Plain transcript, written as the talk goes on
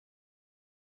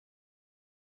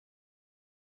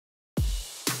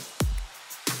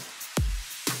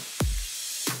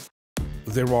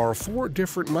There are 4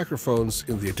 different microphones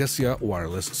in the ADECIA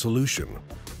wireless solution.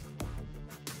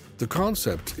 The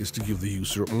concept is to give the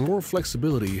user more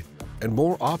flexibility and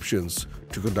more options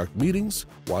to conduct meetings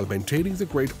while maintaining the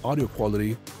great audio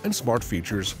quality and smart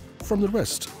features from the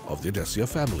rest of the ADECIA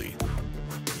family.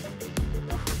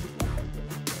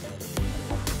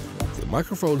 The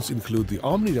microphones include the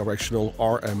omnidirectional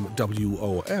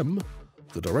RMWOM,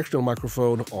 the directional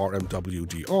microphone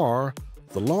RMWDR,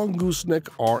 the long gooseneck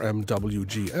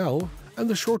RMWGL, and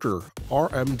the shorter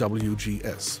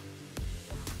RMWGS.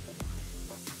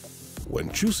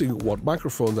 When choosing what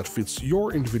microphone that fits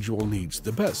your individual needs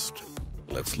the best,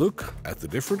 let's look at the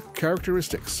different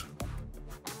characteristics.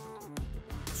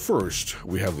 First,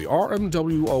 we have the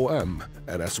RMWOM,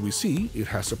 and as we see, it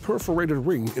has a perforated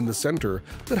ring in the center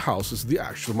that houses the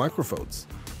actual microphones.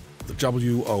 The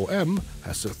WOM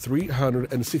has a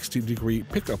 360-degree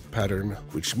pickup pattern,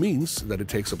 which means that it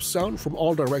takes up sound from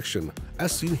all directions,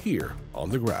 as seen here on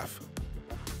the graph.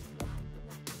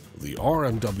 The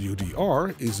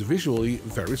RMWDR is visually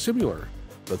very similar,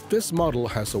 but this model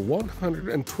has a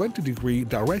 120-degree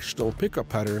directional pickup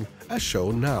pattern as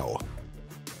shown now.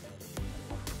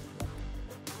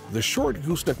 The short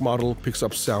gooseneck model picks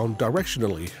up sound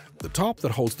directionally. The top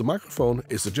that holds the microphone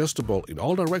is adjustable in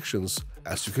all directions,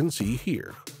 as you can see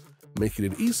here, making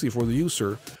it easy for the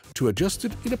user to adjust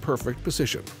it in a perfect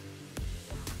position.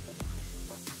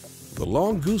 The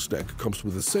long gooseneck comes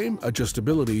with the same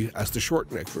adjustability as the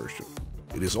short neck version.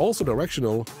 It is also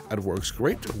directional and works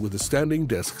great with the standing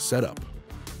desk setup.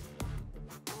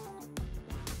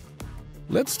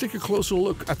 Let's take a closer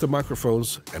look at the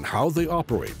microphones and how they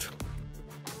operate.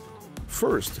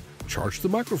 First, charge the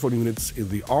microphone units in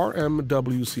the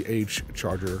RMWCH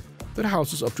charger that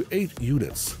houses up to 8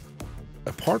 units.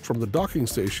 Apart from the docking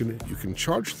station, you can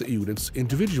charge the units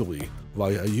individually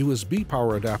via a USB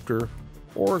power adapter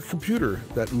or a computer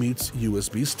that meets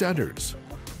USB standards.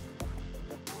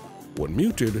 When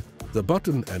muted, the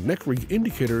button and neck ring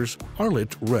indicators are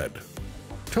lit red.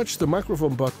 Touch the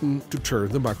microphone button to turn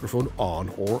the microphone on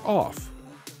or off.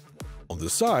 On the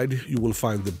side, you will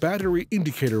find the battery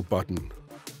indicator button.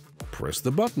 Press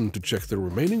the button to check the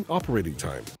remaining operating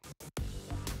time.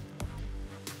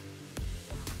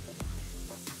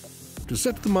 To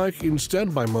set the mic in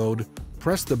standby mode,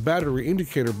 press the battery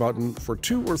indicator button for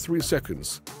 2 or 3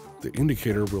 seconds. The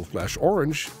indicator will flash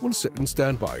orange when set in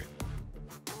standby.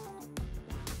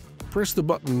 Press the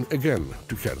button again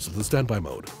to cancel the standby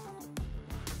mode.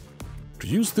 To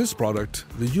use this product,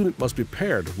 the unit must be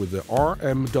paired with the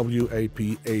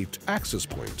RMWAP8 access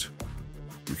point.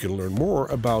 You can learn more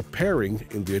about pairing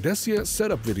in the ADECIA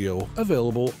setup video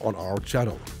available on our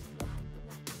channel.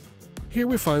 Here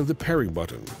we find the pairing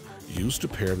button, used to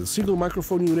pair the single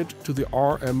microphone unit to the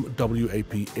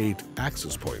RMWAP8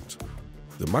 access point.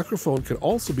 The microphone can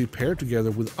also be paired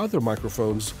together with other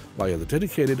microphones via the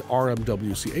dedicated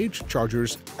RMWCH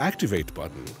charger's Activate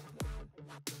button.